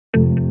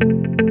Okay,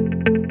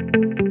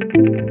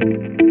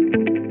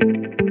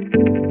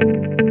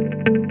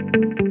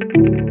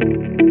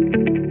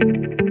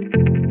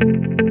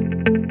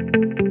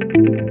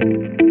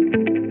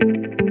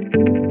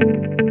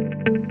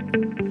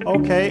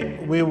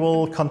 we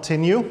will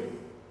continue.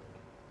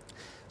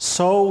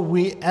 So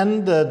we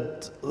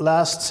ended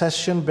last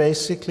session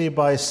basically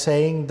by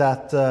saying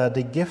that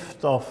the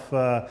gift of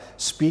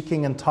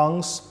speaking in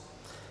tongues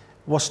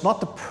was not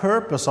the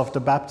purpose of the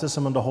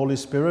baptism in the Holy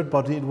Spirit,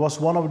 but it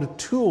was one of the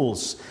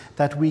tools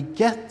that we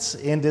get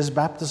in this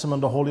baptism in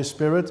the Holy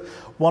Spirit,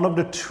 one of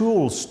the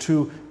tools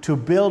to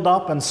build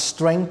up and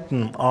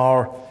strengthen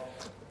our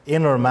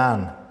inner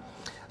man.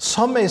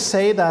 Some may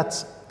say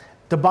that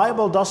the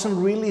Bible doesn't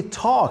really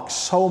talk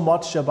so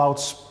much about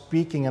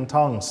speaking in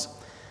tongues.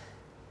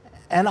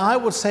 And I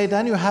would say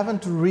then you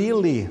haven't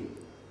really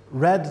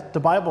read the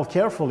Bible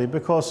carefully,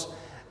 because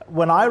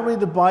when I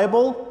read the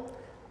Bible,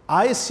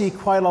 I see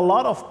quite a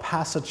lot of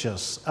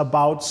passages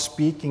about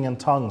speaking in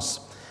tongues.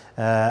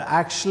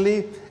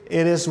 Actually,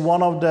 it is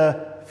one of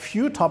the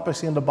few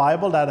topics in the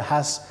Bible that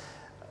has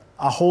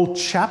a whole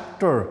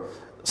chapter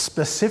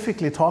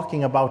specifically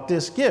talking about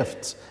this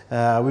gift.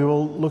 We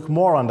will look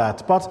more on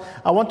that. But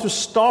I want to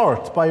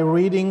start by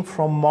reading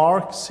from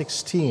Mark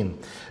 16,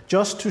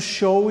 just to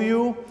show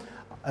you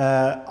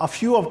a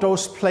few of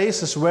those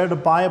places where the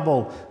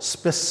Bible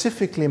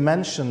specifically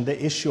mentioned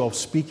the issue of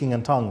speaking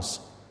in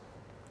tongues.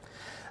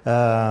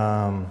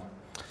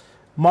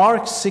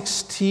 Mark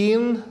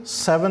 16,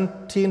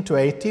 17 to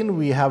 18,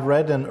 we have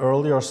read in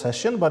earlier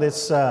session, but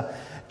it's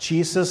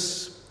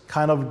Jesus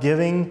kind of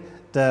giving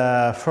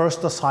the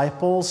first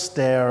disciples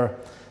their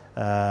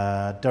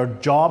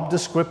job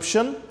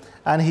description.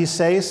 And he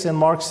says in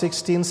Mark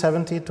 16,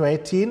 17 to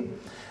 18,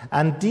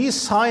 "And these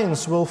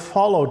signs will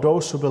follow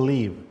those who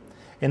believe.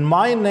 In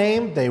my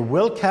name they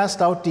will cast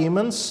out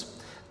demons,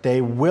 they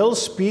will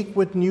speak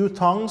with new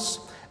tongues,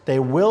 they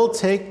will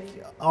take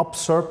up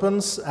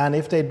serpents, and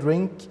if they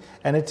drink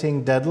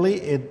anything deadly,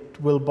 it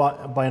will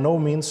by no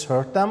means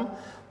hurt them.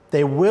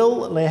 They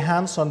will lay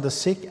hands on the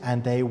sick,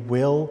 and they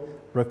will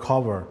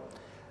recover."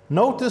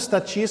 Notice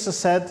that Jesus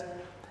said,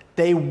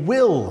 they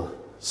will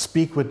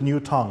speak with new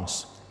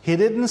tongues. He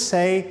didn't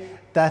say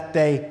that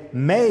they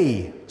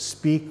may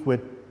speak with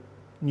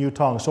new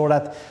tongues, or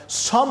that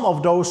some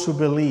of those who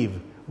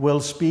believe will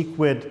speak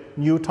with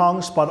new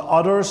tongues, but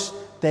others,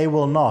 they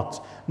will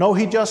not. No,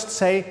 he just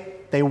say,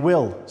 they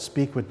will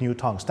speak with new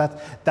tongues.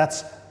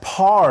 That's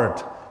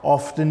part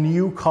of the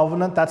new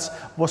covenant. That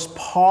was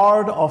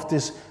part of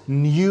this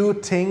new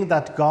thing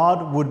that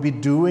God would be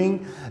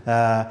doing.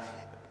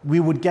 We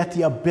would get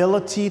the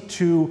ability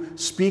to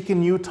speak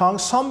in new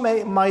tongues. Some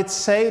might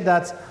say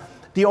that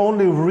the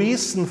only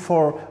reason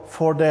for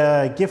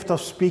the gift of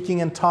speaking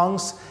in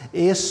tongues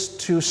is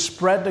to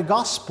spread the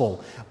gospel.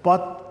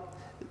 But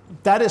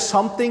that is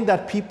something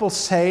that people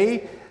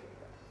say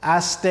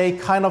as they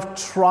kind of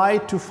try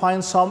to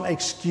find some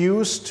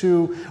excuse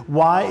to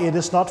why it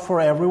is not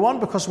for everyone.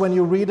 Because when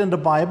you read in the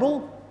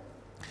Bible,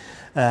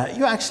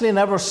 you actually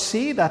never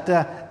see that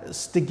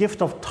the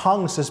gift of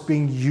tongues is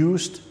being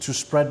used to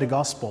spread the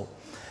gospel.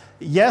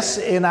 Yes,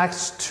 in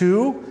Acts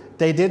 2,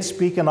 they did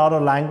speak in other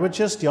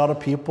languages. The other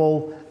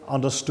people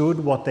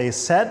understood what they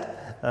said,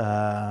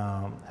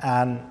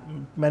 and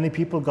many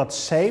people got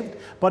saved.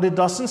 But it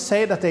doesn't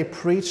say that they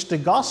preached the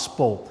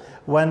gospel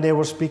when they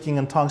were speaking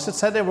in tongues. It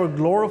said they were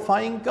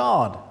glorifying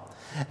God.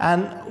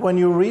 And when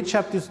you read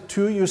chapter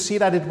 2, you see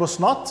that it was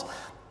not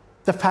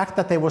the fact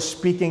that they were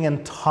speaking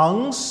in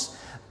tongues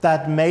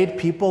that made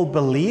people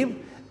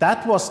believe.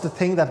 That was the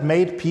thing that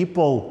made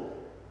people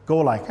go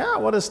like,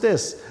 what is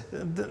this?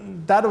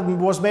 That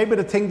was maybe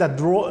the thing that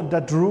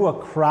drew a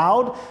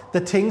crowd, the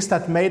things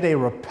that made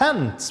them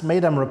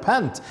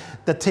repent,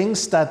 the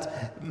things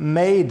that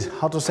made,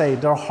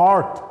 their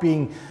heart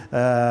being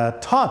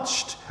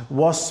touched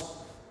was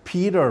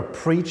Peter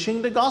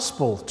preaching the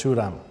gospel to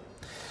them.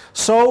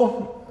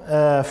 So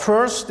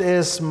first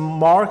is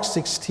Mark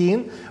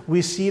 16.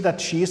 We see that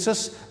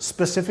Jesus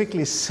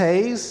specifically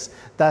says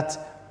that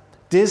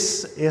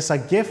this is a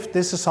gift,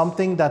 this is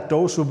something that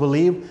those who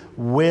believe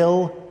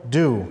will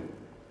do.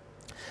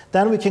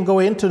 Then we can go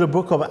into the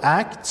book of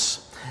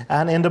Acts,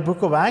 and in the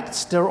book of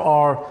Acts there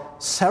are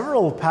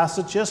several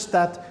passages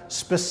that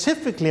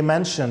specifically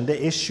mention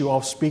the issue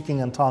of speaking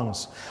in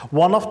tongues.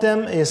 One of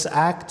them is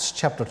Acts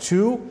chapter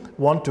 2,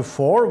 1 to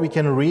 4. We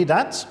can read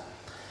that.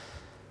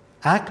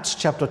 Acts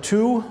chapter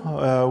 2,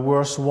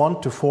 verse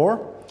 1 to 4.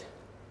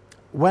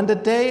 "When the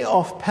day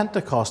of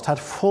Pentecost had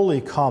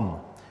fully come,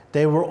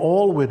 they were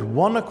all with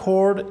one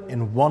accord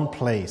in one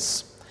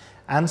place.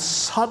 And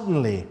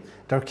suddenly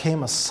there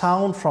came a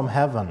sound from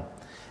heaven,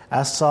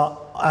 as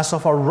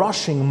of a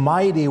rushing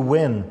mighty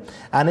wind,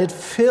 and it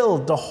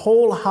filled the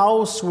whole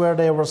house where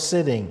they were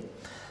sitting.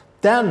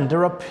 Then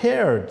there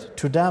appeared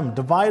to them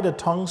divided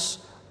tongues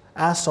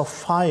as of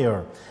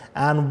fire,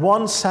 and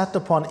one sat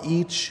upon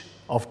each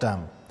of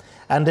them.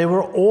 And they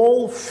were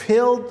all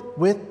filled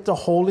with the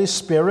Holy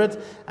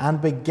Spirit and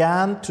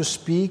began to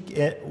speak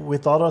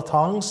with other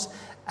tongues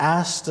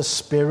as the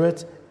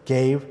Spirit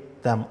gave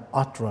them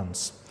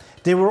utterance.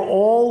 They were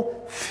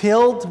all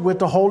filled with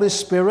the Holy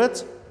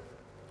Spirit.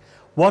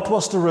 What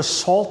was the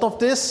result of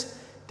this?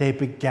 They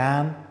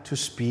began to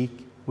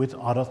speak with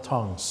other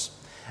tongues.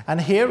 And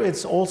here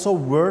it's also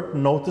worth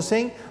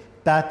noticing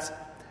that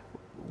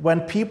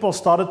when people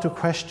started to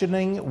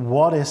questioning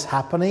what is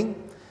happening,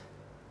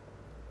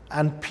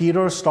 and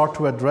Peter started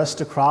to address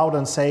the crowd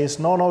and says,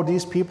 no,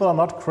 these people are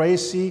not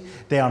crazy,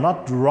 they are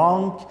not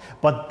drunk,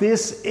 but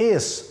this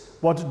is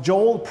what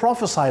Joel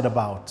prophesied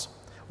about.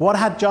 What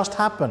had just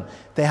happened?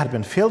 They had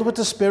been filled with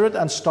the Spirit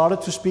and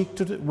started to speak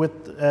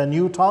with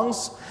new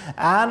tongues.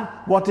 And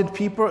what did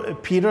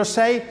Peter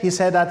say? He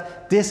said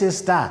that this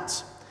is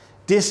that.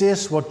 This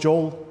is what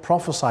Joel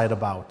prophesied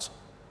about.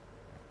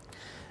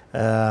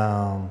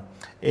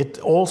 It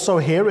also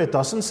here, it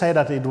doesn't say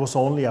that it was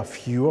only a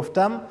few of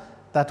them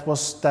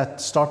that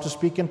start to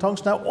speak in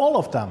tongues. Now all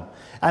of them.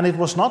 And it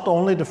was not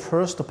only the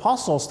first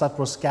apostles that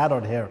was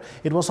gathered here.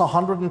 It was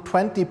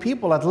 120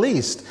 people at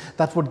least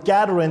that would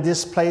gather in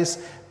this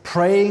place,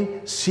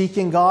 praying,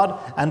 seeking God.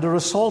 And the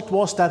result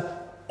was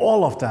that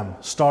all of them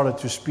started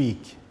to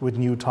speak with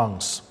new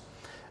tongues.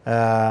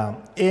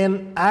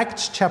 In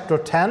Acts chapter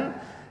 10,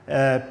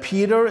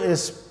 Peter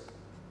is,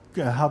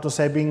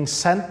 being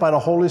sent by the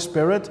Holy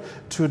Spirit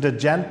to the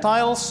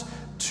Gentiles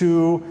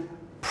to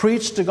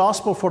preach the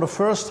gospel for the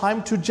first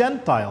time to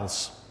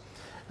Gentiles.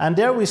 And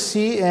there we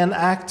see in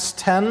Acts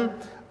 10,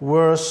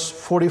 verse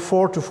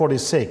 44 to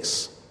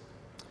 46.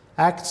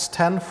 Acts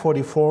 10,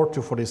 44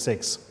 to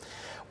 46.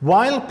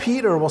 While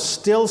Peter was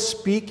still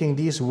speaking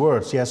these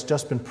words, he has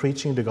just been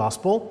preaching the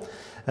gospel,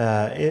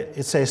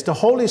 it says, the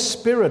Holy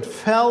Spirit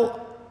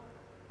fell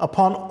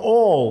upon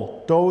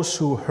all those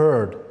who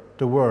heard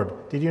the word.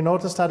 Did you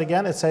notice that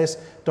again? It says,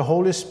 the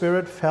Holy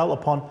Spirit fell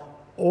upon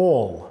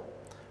all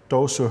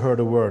those who heard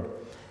the word.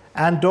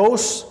 And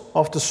those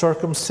of the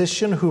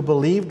circumcision who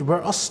believed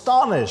were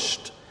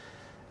astonished,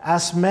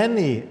 as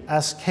many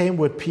as came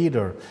with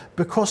Peter,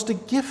 because the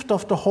gift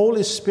of the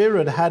Holy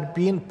Spirit had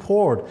been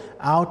poured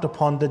out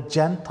upon the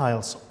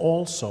Gentiles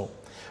also.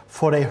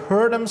 For they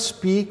heard them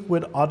speak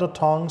with other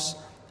tongues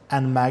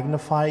and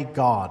magnify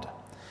God.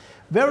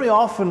 Very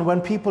often when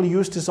people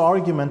use this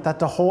argument that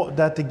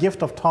the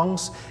gift of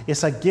tongues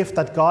is a gift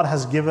that God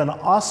has given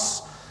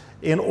us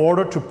in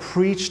order to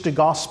preach the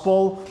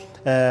gospel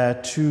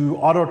to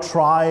other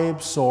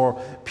tribes or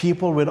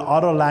people with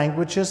other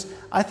languages,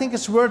 I think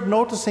it's worth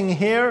noticing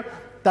here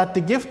that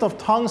the gift of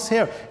tongues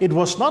here, it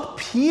was not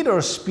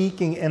Peter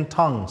speaking in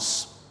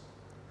tongues,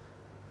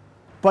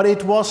 but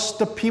it was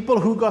the people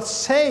who got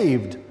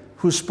saved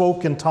who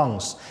spoke in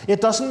tongues.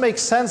 It doesn't make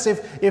sense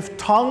if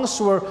tongues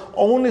were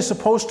only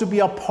supposed to be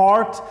a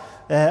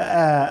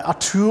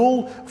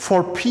tool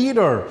for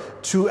Peter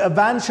to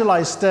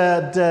evangelize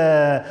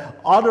the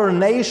other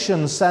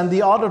nations and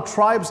the other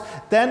tribes,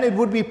 then it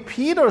would be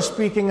Peter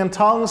speaking in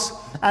tongues,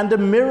 and the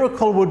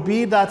miracle would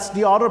be that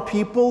the other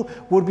people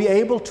would be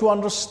able to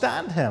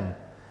understand him.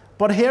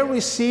 But here we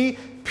see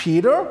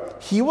Peter,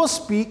 he was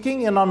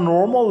speaking in a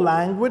normal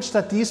language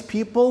that these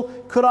people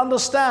could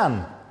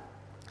understand.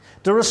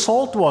 The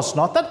result was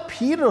not that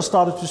Peter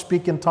started to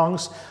speak in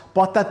tongues,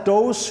 but that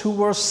those who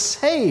were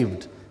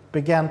saved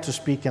began to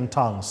speak in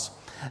tongues.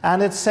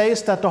 And it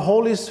says that the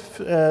Holy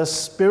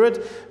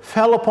Spirit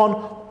fell upon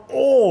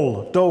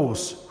all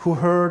those who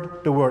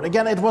heard the word.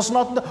 Again, it was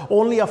not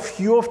only a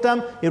few of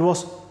them, it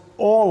was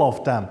all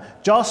of them.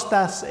 Just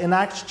as in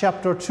Acts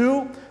chapter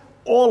 2,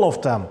 all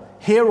of them.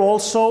 Here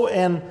also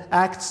in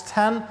Acts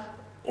 10,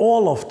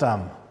 all of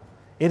them.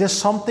 It is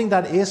something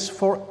that is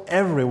for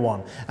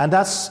everyone. And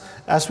that's,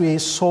 as we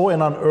saw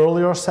in an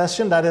earlier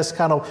session, that is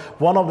kind of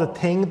one of the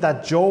things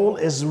that Joel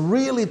is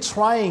really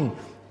trying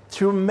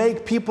to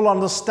make people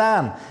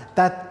understand,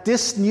 that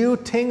this new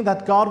thing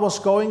that God was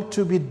going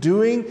to be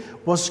doing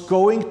was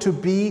going to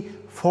be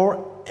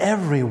for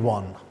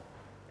everyone.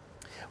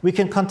 We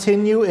can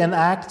continue in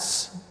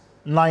Acts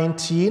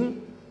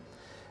 19.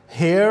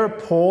 Here,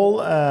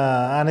 Paul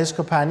and his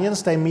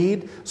companions, they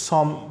meet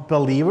some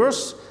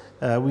believers.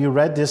 We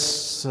read these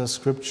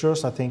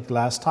scriptures, I think,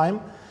 last time,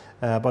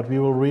 but we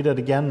will read it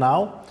again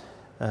now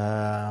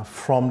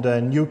from the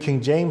New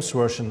King James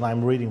Version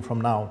I'm reading from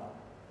now.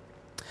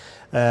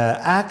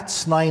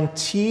 Acts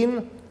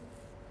 19,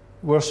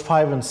 verse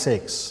 5 and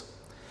 6.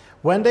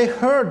 When they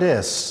heard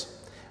this,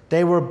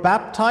 they were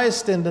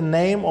baptized in the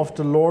name of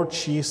the Lord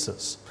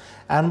Jesus.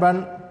 And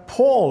when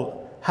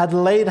Paul had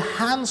laid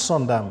hands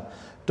on them,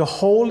 the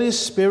Holy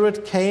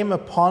Spirit came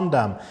upon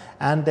them,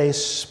 and they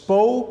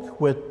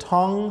spoke with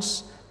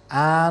tongues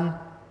and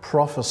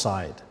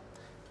prophesied.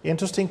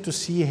 Interesting to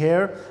see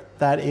here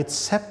that it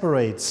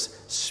separates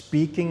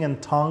speaking in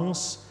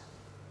tongues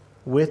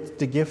with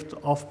the gift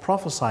of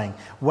prophesying.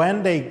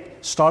 When they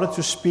started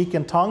to speak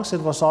in tongues, it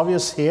was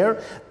obvious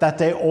here that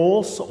they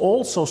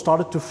also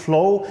started to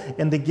flow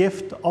in the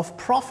gift of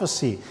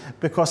prophecy,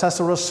 because as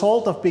a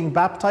result of being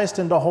baptized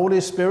in the Holy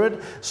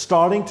Spirit,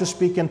 starting to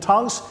speak in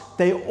tongues,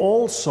 they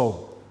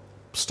also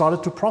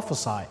started to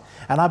prophesy.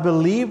 And I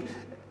believe,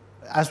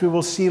 as we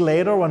will see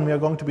later when we are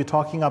going to be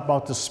talking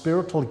about the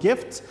spiritual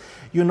gifts,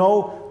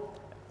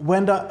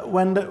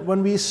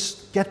 when we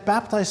get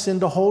baptized in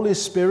the Holy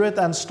Spirit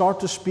and start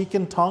to speak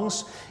in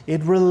tongues,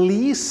 it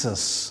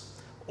releases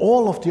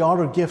all of the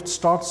other gifts,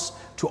 starts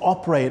to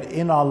operate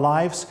in our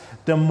lives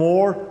the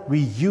more we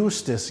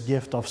use this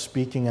gift of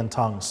speaking in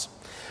tongues.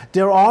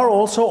 There are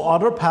also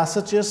other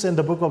passages in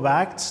the book of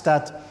Acts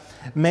that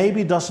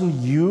maybe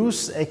doesn't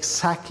use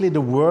exactly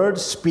the word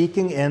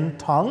speaking in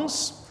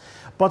tongues,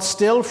 but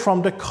still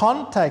from the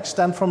context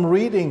and from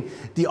reading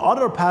the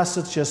other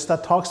passages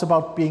that talks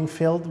about being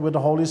filled with the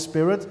Holy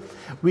Spirit,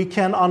 we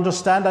can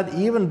understand that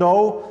even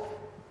though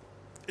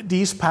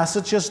these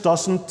passages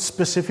doesn't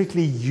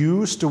specifically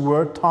use the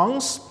word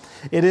tongues,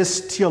 it is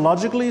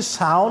theologically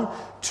sound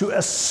to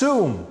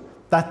assume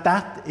that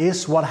that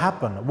is what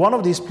happened. One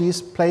of these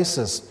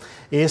places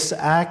is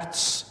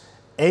Acts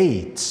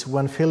 8,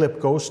 when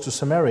Philip goes to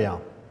Samaria.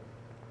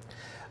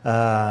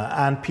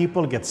 And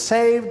people get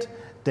saved,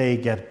 they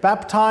get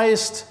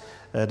baptized.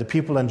 The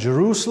people in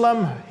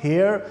Jerusalem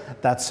hear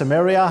that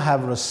Samaria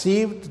have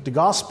received the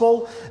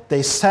gospel.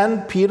 They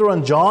send Peter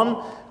and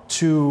John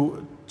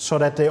so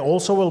that they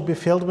also will be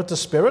filled with the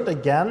Spirit.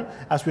 Again,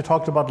 as we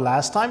talked about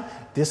last time,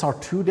 these are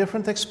two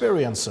different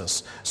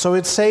experiences. So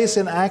it says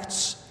in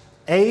Acts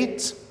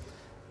 8,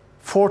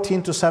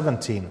 14 to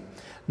 17,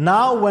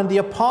 "Now when the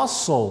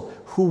apostle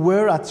who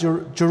were at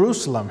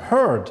Jerusalem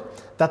heard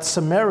that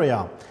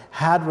Samaria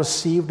had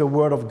received the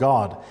word of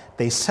God,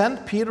 they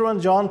sent Peter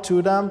and John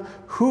to them,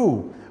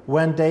 who,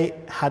 when they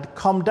had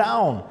come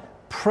down,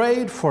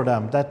 prayed for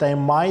them that they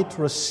might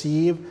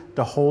receive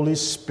the Holy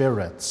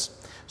Spirit.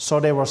 So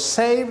they were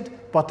saved,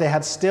 but they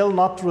had still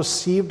not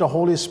received the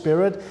Holy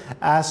Spirit,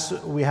 as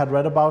we had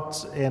read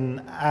about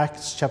in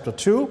Acts chapter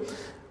 2.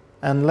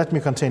 And let me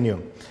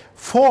continue.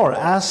 For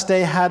as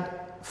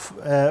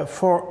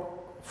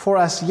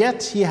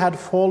yet he had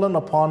fallen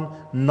upon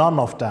none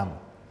of them.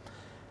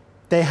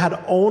 They had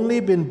only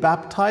been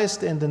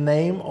baptized in the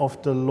name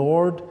of the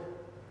Lord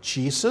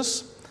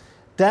Jesus.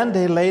 Then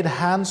they laid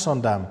hands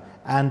on them,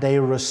 and they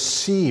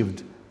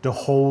received the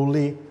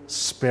Holy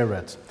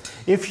Spirit."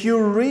 If you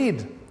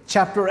read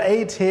chapter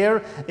 8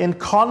 here in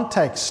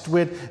context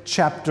with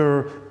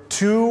chapter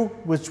 2,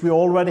 which we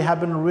already have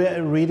been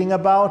reading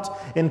about,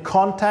 in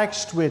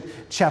context with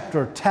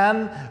chapter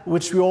 10,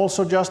 which we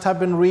also just have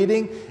been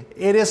reading,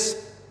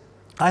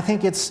 I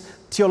think it's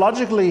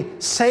theologically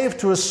safe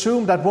to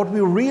assume that what we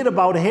read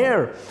about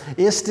here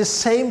is the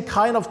same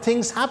kind of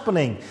things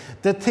happening.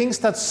 The things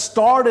that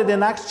started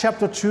in Acts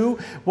chapter 2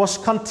 was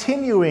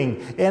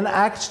continuing in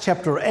Acts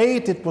chapter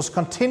 8, it was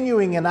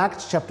continuing in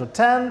Acts chapter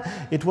 10,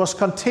 it was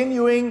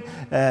continuing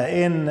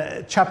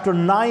in chapter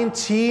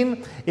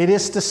 19. It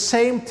is the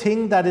same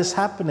thing that is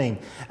happening.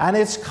 And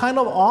it's kind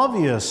of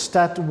obvious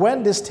that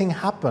when this thing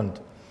happened,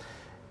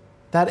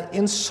 that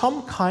in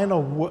some kind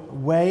of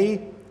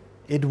way,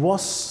 it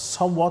was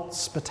somewhat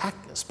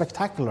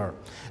spectacular.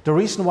 The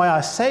reason why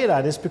I say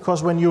that is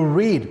because when you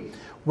read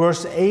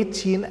verse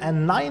 18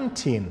 and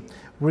 19,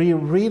 we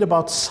read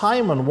about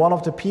Simon, one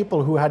of the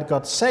people who had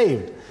got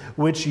saved,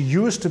 which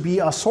used to be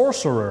a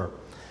sorcerer.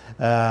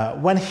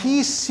 When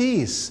he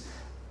sees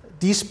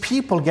these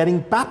people getting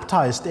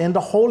baptized in the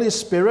Holy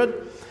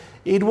Spirit,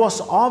 it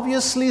was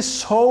obviously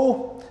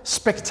so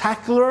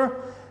spectacular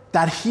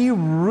that he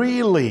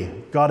really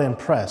got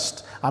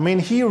impressed. I mean,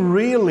 he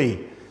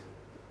really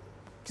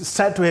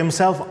said to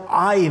himself,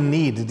 I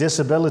need this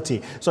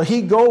ability. So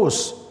he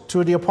goes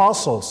to the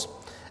apostles.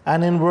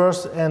 And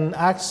in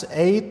Acts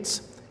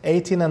 8,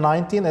 18 and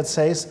 19, it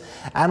says,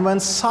 "And when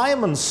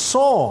Simon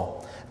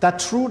saw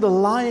that through the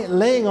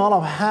laying on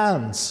of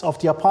hands of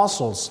the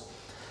apostles,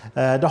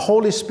 the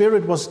Holy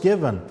Spirit was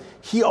given,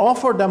 he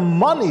offered them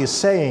money,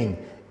 saying,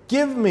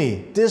 'Give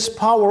me this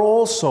power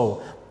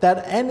also,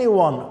 that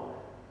anyone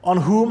on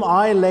whom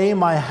I lay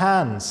my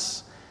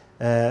hands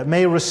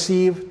may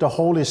receive the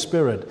Holy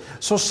Spirit.'"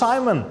 So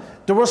Simon,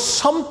 there was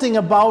something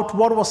about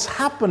what was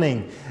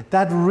happening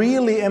that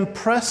really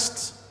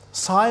impressed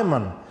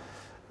Simon,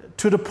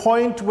 to the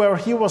point where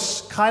he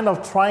was kind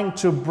of trying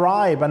to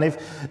bribe,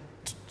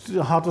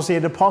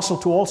 the apostle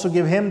to also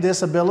give him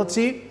this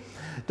ability.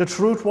 The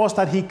truth was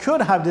that he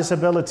could have this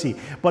ability,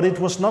 but it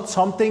was not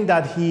something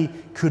that he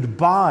could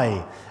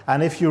buy.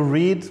 And if you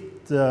read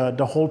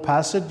the whole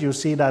passage, you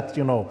see that,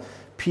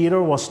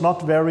 Peter was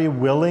not very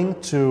willing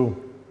to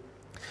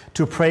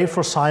pray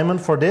for Simon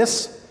for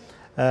this.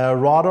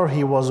 Rather,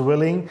 he was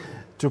willing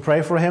to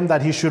pray for him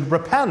that he should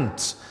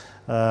repent,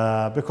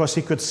 because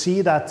he could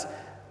see that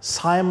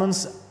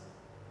Simon's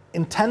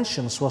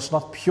intentions was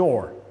not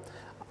pure.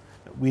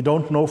 We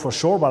don't know for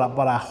sure,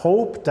 but I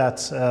hope that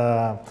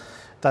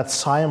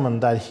Simon,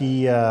 that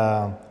he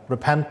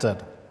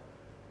repented.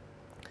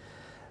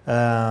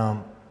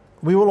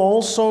 We will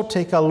also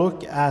take a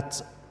look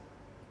at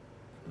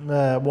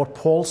what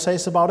Paul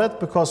says about it,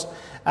 because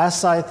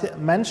as I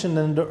mentioned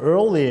in the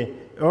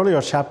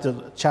earlier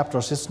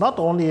chapters, it's not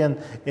only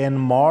in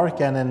Mark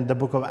and in the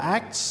book of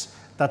Acts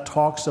that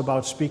talks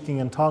about speaking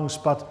in tongues,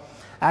 but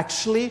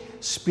actually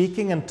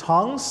speaking in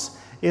tongues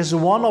is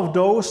one of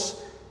those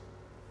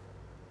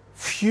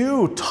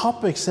few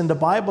topics in the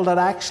Bible that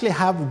actually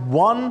have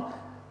one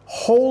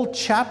whole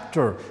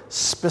chapter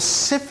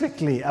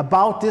specifically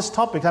about this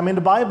topic. I mean,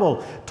 the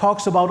Bible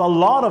talks about a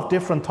lot of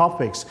different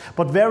topics,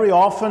 but very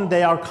often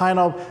they are kind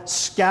of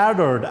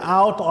scattered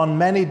out on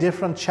many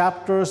different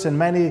chapters in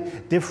many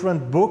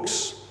different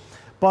books.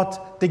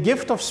 But the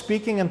gift of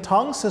speaking in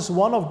tongues is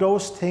one of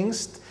those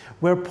things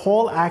where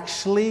Paul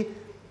actually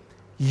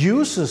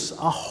uses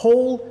a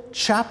whole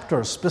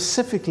chapter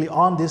specifically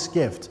on this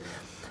gift.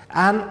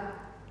 And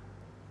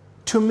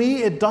to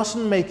me, it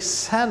doesn't make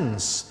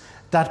sense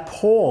that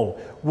Paul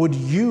would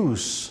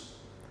use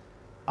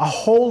a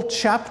whole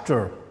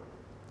chapter.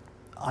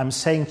 I'm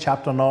saying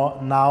chapter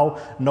now,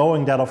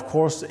 knowing that, of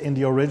course, in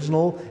the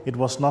original, it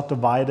was not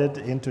divided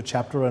into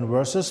chapter and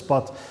verses,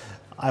 but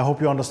I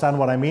hope you understand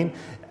what I mean.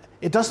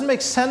 It doesn't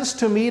make sense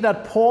to me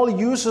that Paul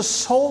uses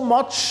so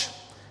much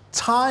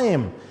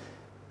time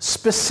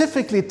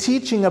specifically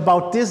teaching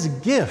about this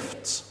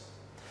gift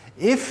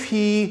if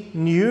he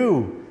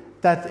knew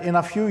that in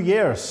a few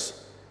years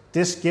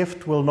this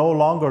gift will no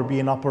longer be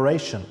in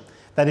operation,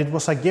 that it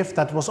was a gift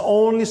that was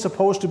only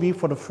supposed to be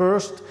for the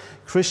first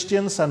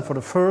Christians and for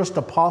the first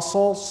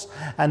apostles,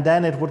 and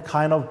then it would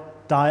kind of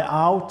die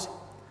out.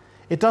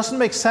 It doesn't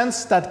make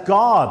sense that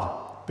God,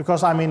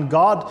 because I mean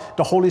God,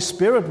 the Holy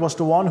Spirit, was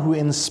the one who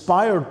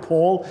inspired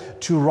Paul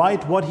to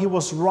write what he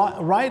was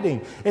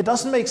writing. It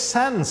doesn't make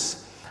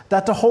sense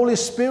that the Holy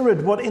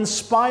Spirit would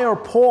inspire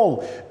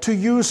Paul to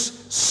use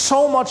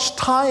so much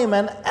time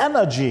and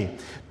energy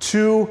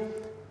to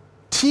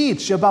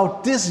teach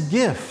about this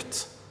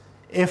gift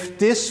if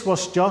this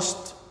was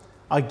just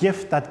a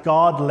gift that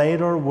God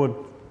later would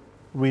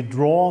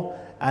withdraw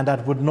and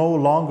that would no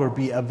longer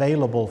be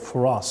available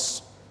for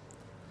us.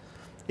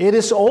 It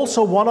is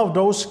also one of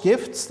those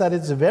gifts that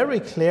it's very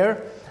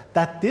clear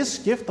that this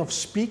gift of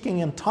speaking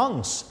in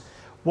tongues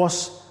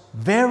was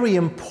very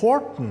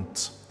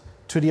important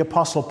to the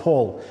Apostle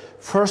Paul.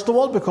 First of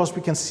all, because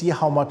we can see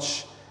how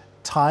much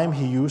time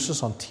he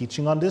uses on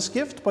teaching on this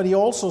gift, but he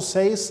also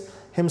says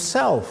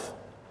himself,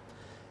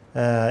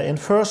 in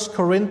 1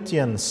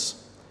 Corinthians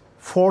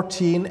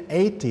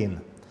 14:18,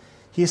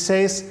 he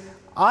says,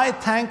 I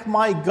thank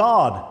my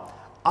God,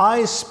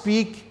 I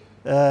speak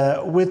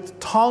with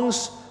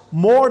tongues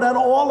more than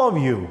all of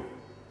you.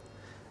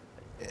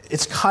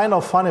 It's kind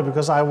of funny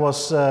because I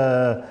was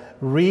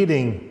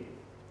reading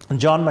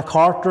John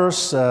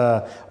MacArthur's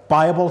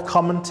Bible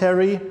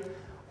commentary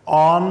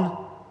on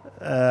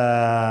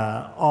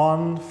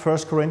 1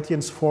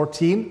 Corinthians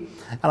 14,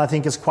 and I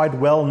think it's quite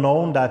well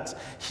known that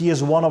he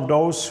is one of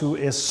those who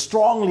is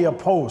strongly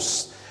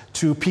opposed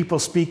to people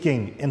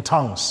speaking in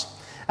tongues.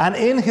 And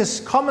in his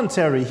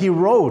commentary, he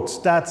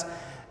wrote that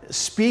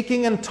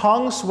speaking in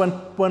tongues,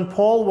 when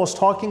Paul was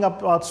talking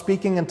about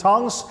speaking in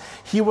tongues,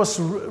 he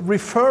was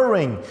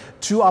referring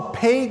to a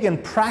pagan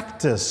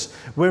practice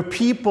where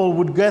people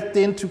would get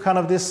into kind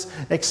of this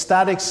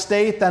ecstatic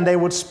state and they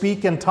would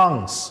speak in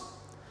tongues.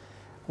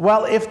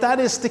 Well, if that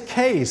is the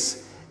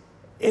case,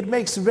 it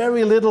makes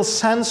very little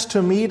sense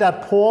to me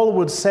that Paul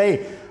would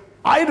say,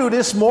 I do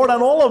this more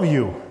than all of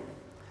you.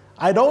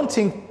 I don't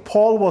think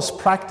Paul was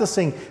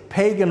practicing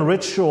pagan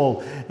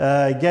ritual,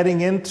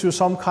 getting into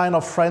some kind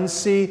of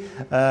frenzy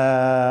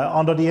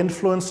under the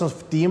influence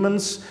of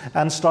demons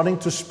and starting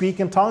to speak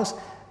in tongues.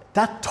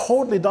 That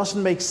totally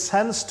doesn't make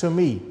sense to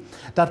me,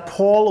 that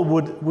Paul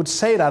would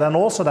say that, and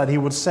also that he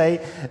would say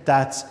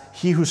that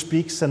he who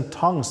speaks in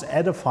tongues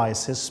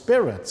edifies his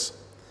spirits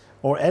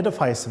or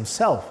edifies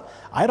himself.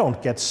 I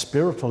don't get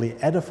spiritually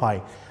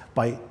edified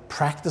by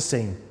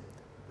practicing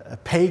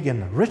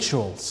pagan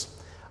rituals.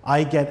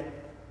 I get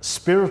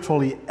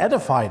spiritually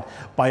edified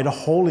by the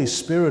Holy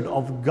Spirit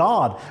of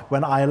God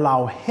when I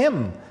allow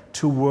Him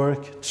to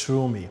work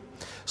through me.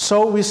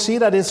 So we see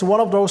that it's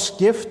one of those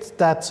gifts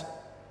that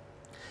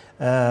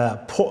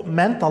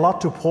meant a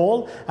lot to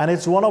Paul, and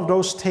it's one of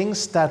those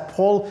things that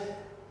Paul,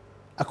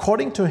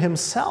 according to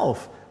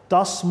himself,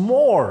 does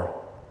more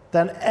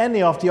than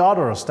any of the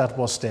others that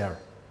was there.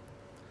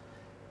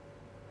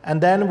 And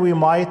then we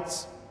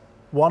might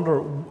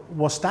wonder,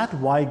 was that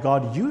why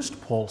God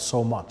used Paul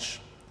so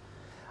much?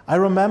 I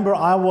remember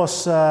I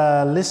was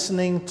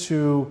listening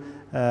to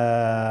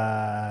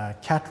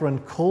Catherine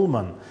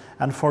Kuhlman,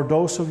 and for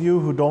those of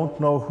you who don't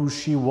know who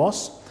she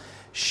was,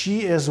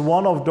 she is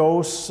one of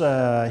those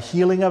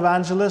healing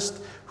evangelists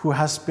who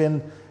has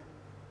been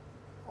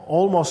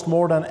almost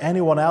more than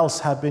anyone else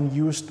have been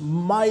used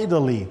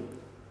mightily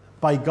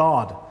by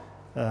God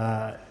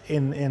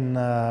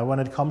when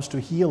it comes to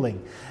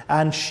healing.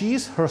 And she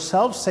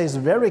herself says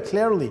very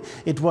clearly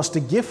it was the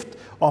gift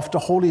of the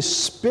Holy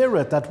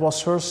Spirit that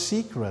was her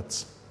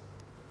secret.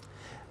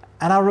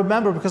 And I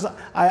remember because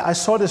I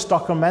saw this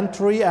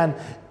documentary, and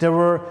there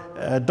were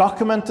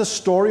documented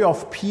story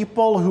of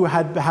people who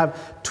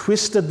have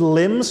twisted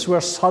limbs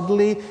where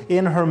suddenly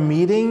in her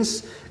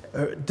meetings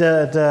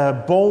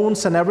the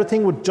bones and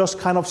everything would just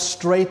kind of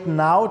straighten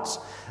out.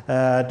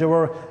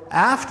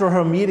 After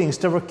her meetings,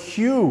 there were a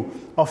queue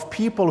of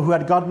people who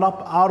had gotten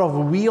up out of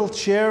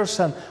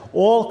wheelchairs, and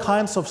all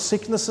kinds of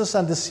sicknesses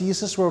and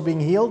diseases were being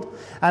healed.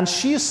 And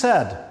she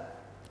said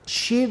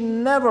she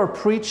never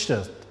preached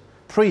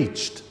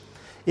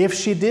if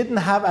she didn't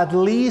have at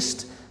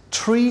least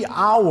 3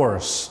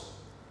 hours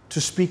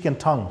to speak in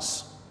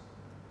tongues.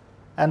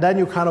 And then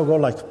you kind of go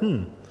like,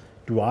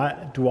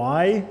 do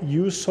I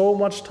use so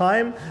much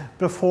time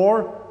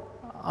before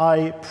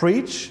I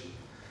preach?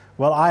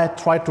 Well, I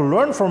try to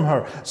learn from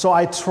her. So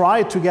I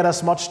try to get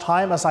as much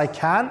time as I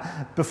can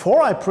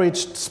before I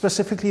preach,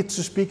 specifically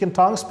to speak in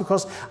tongues,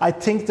 because I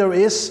think there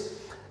is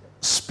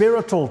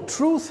spiritual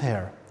truth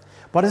here.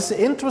 But it's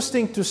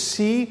interesting to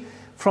see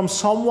from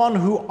someone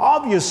who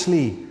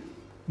obviously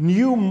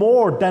knew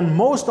more than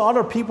most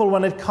other people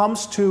when it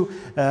comes to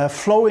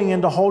flowing in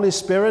the Holy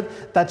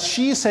Spirit, that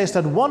she says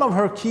that one of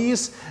her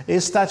keys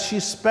is that she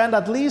spent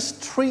at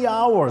least 3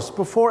 hours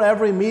before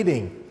every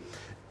meeting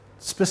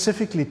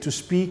specifically to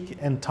speak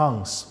in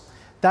tongues.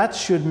 That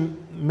should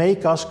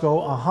make us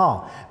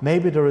go,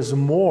 maybe there is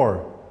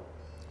more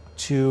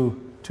to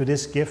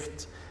this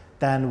gift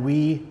than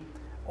we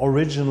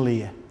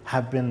originally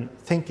have been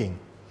thinking.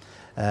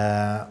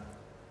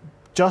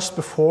 Just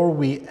before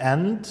we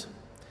end,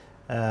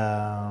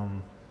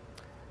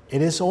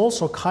 it is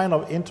also kind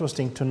of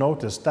interesting to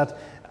notice that,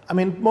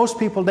 most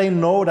people, they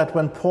know that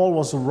when Paul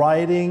was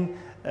writing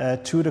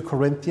to the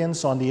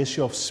Corinthians on the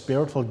issue of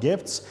spiritual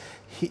gifts,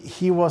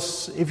 he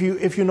was,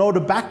 if you know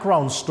the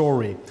background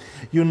story,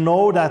 you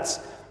know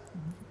that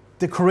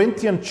the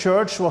Corinthian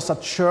church was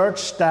a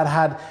church that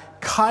had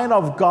kind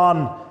of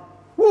gone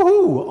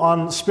woohoo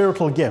on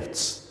spiritual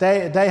gifts.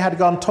 They had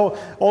gone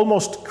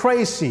almost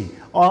crazy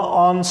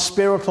on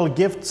spiritual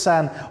gifts,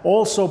 and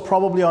also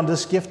probably on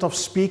this gift of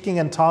speaking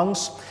in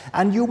tongues.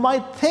 And you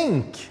might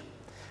think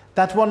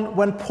that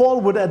when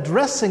Paul would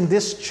addressing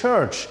this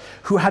church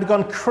who had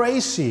gone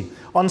crazy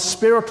on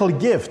spiritual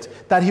gift,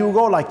 that he would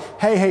go like,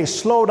 hey,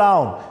 slow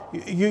down.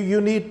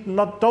 You need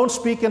don't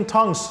speak in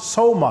tongues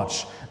so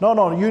much.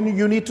 No,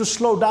 you need to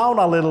slow down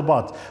a little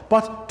bit.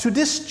 But to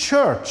this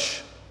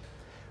church,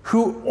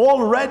 who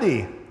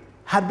already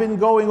had been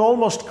going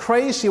almost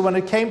crazy when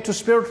it came to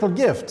spiritual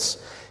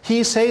gifts,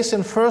 he says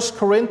in 1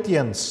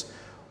 Corinthians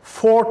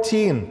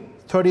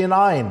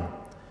 14:39,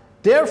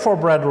 "Therefore,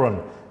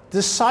 brethren,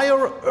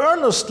 desire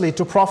earnestly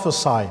to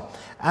prophesy,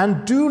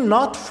 and do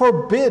not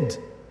forbid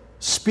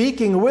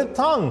speaking with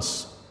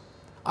tongues."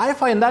 I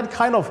find that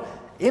kind of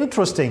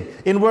interesting.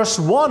 In verse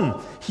 1,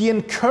 he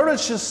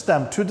encourages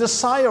them to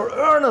desire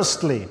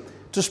earnestly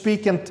to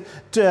speak in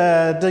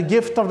the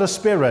gift of the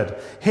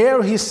Spirit.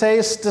 Here he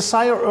says,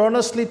 desire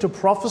earnestly to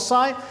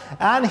prophesy,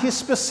 and he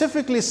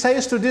specifically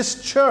says to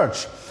this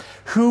church,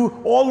 who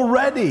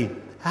already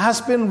has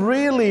been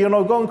really,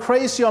 going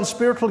crazy on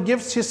spiritual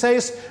gifts, he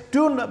says,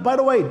 by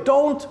the way,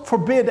 don't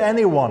forbid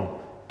anyone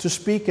to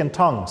speak in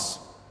tongues.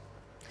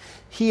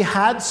 He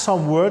had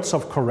some words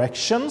of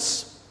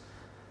corrections,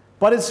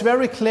 but it's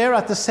very clear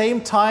at the same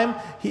time,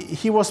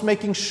 he was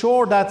making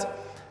sure that,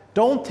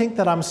 don't think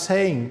that I'm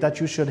saying that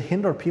you should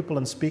hinder people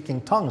in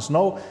speaking tongues.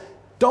 No,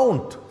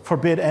 don't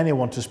forbid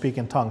anyone to speak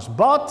in tongues.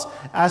 But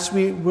as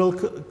we will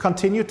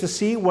continue to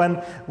see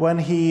when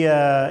he,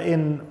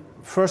 in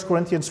 1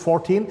 Corinthians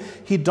 14,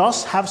 he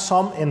does have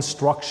some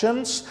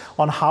instructions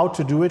on how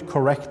to do it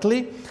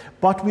correctly,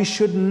 but we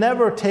should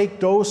never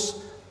take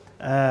those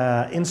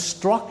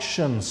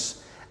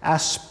instructions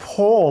as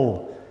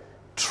Paul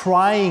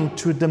trying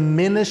to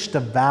diminish the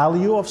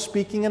value of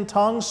speaking in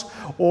tongues,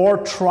 or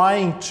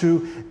trying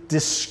to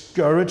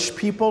discourage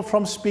people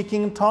from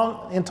speaking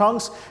in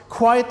tongues.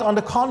 Quite on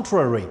the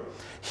contrary,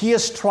 he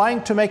is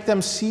trying to make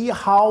them see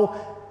how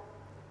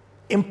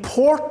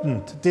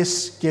important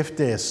this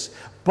gift is.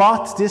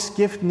 But this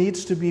gift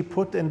needs to be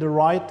put in the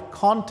right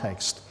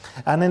context.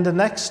 And in the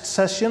next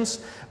sessions,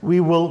 we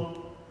will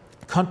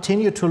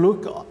continue to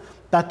look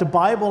that the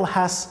Bible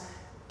has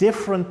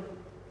different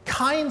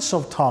kinds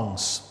of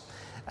tongues.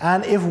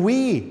 And if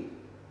we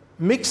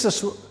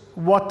mix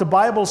what the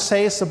Bible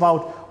says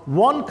about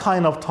one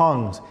kind of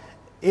tongues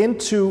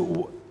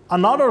into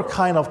another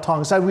kind of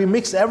tongues, that we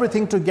mix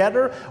everything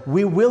together,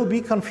 we will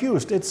be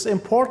confused. It's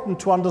important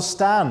to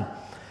understand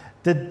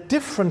the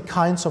different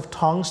kinds of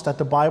tongues that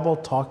the Bible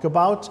talk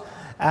about,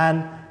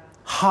 and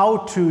how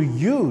to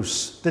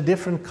use the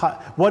different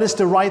what is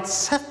the right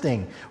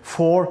setting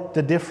for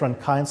the different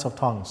kinds of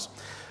tongues.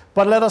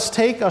 But let us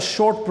take a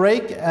short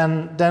break,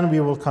 and then we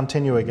will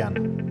continue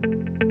again.